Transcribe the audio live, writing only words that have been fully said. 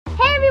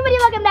everybody,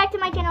 welcome back to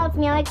my channel. It's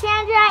me,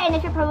 Alexandra, and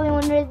if you're probably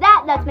wondering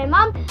that, that's my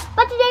mom.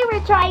 But today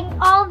we're trying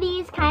all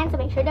these kinds, so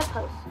make sure to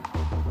post.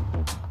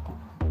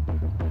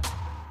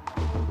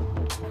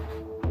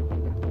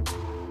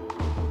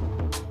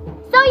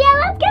 So yeah,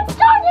 let's get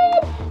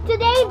started.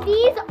 Today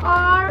these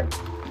are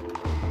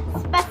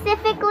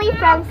specifically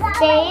from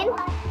Spain.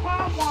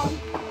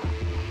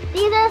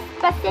 These are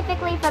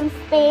specifically from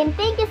Spain.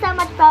 Thank you so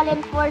much,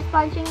 Paulyn, for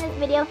sponsoring this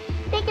video.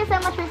 Thank you so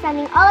much for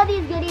sending all of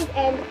these goodies,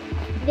 and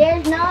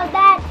there's no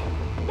that.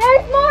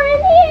 There's more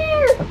in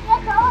here!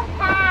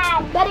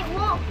 But it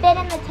won't fit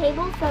in the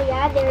table, so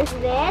yeah, there's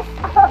this.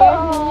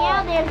 There's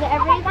Mia, there's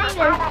everything.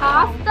 There's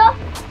pasta.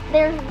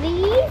 There's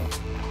these.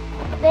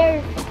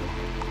 There's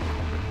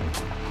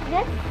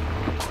this.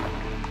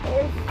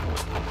 There's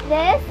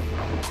this.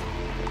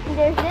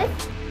 There's this.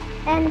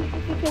 And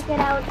if you take it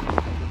out,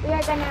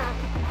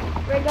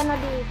 we're gonna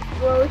be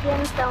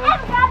explosion, so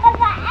it's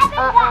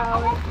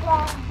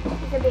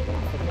a big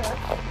mess.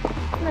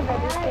 My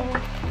baby's thing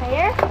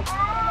here.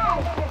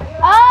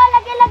 Oh,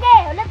 lagi.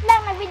 Ulit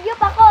lang, nag-video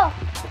pa ko.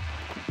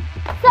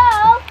 So,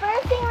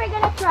 first thing we're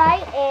gonna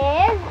try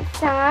is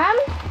some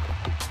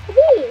of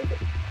these.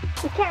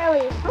 You can't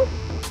really. No.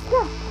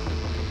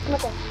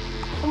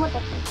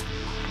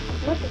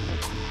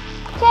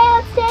 Okay,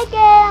 let's take it.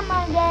 I'm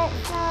gonna get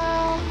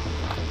some.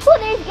 Oh,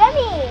 there's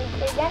gummy.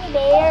 There's gummy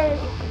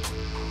bears.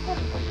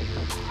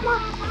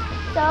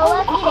 So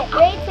let's eat it.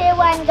 3, 2,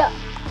 1, go.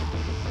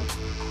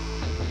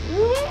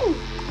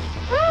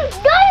 God,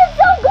 it's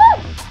so good.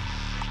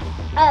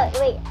 Oh,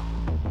 wait.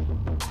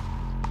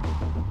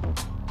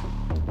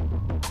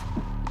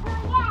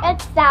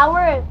 It's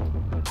sour.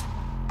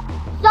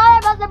 Sorry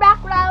about the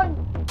background.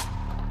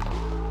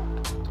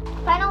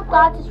 Final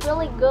thoughts is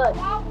really good.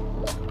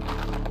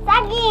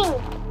 Sagging.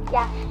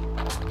 Yeah.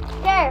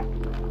 Okay.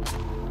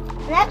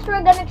 Next,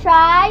 we're gonna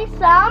try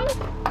some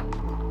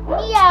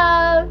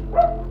Neo.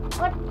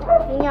 What?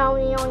 Neo.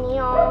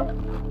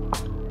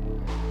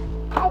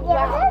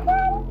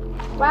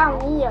 Wow,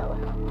 Neo.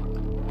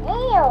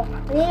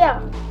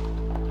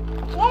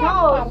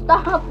 No,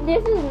 stop.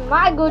 This is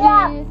my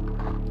goodies.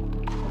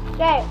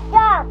 Okay.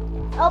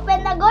 Open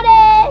the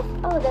goodies.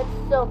 Oh, that's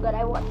so good.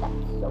 I want that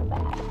so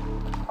bad.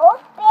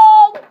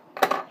 Open.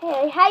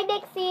 Hey, hi,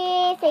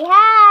 Dixie. Say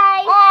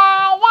hi.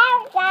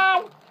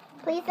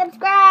 Please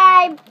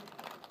subscribe.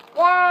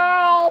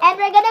 Yay. And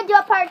we're gonna do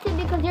a part 2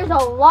 because there's a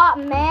lot,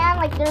 man.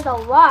 Like, there's a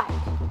lot.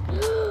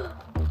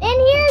 In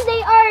here,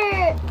 they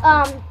are,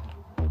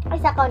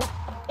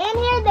 in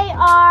here, they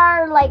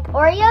are like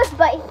Oreos,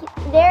 but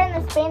there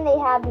in Spain, they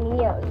have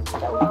Neos.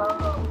 So,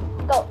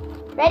 go.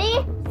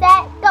 Ready,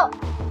 set, go.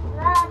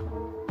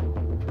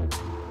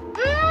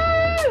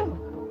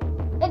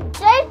 It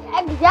tastes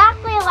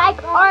exactly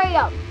like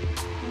Oreo,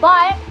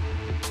 but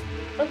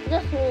it's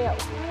just Neo.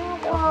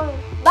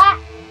 But,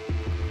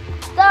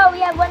 so we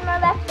have one more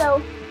left,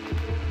 so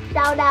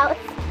shout out.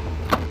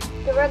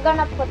 So we're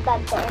gonna put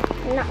that there.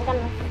 We're not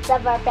gonna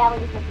stuff our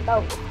bellies with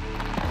those.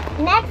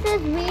 Next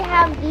is we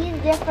have these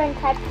different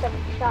types of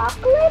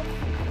chocolates.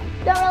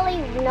 Don't really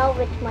know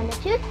which one to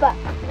choose, but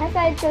I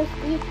decided to choose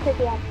these because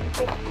they have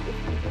crispy.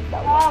 So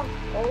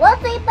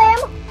let's eat them.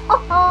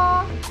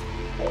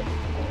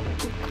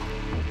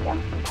 Okay.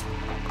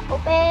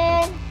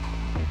 Open.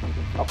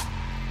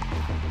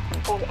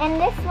 And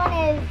this one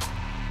is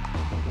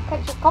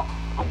Kachiko.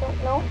 I don't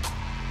know.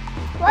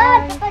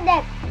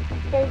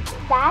 There's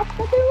that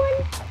other one.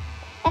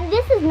 And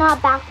this is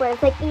not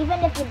backwards. Like, even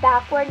if you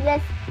backward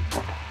this,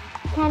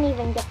 you can't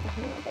even get the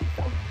hang of it.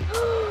 So.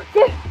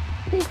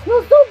 They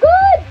smell so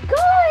good,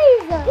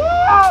 guys!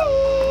 Yay!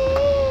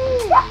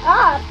 Shut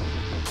up!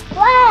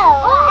 Wow!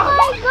 Oh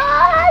my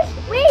gosh!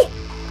 Wait!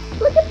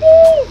 Look at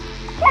these!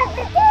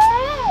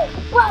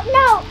 Well,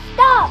 no!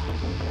 Stop!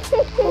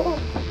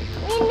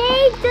 We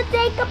need to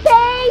take a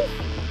pace!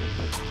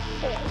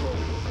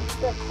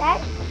 Put that.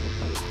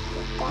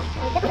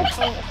 Get this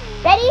thing.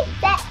 Ready?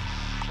 Set.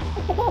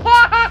 It's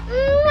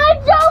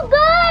so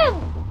good!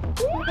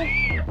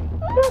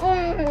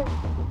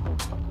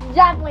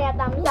 Definitely a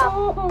thumbs up.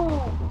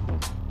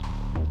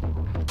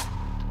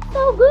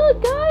 So good,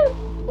 guys.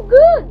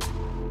 Good.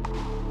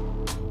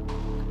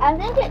 I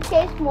think it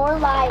tastes more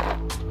like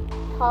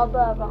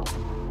Toblerone.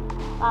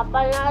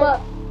 But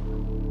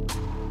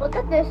look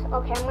at this.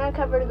 Okay, I'm gonna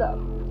cover the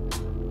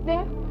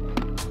thing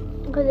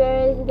because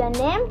there is the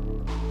name.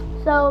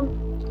 So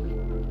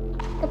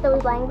look at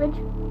those language.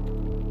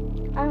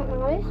 I don't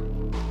know this.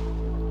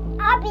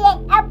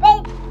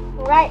 Open.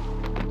 Right.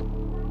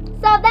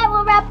 So that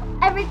will wrap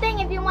everything.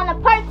 If you want a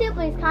part 2,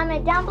 please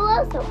comment down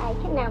below so I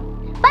can know.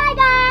 Bye,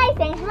 guys.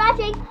 Thanks for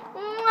watching.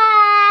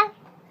 Mwah.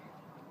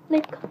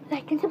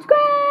 Like and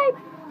subscribe.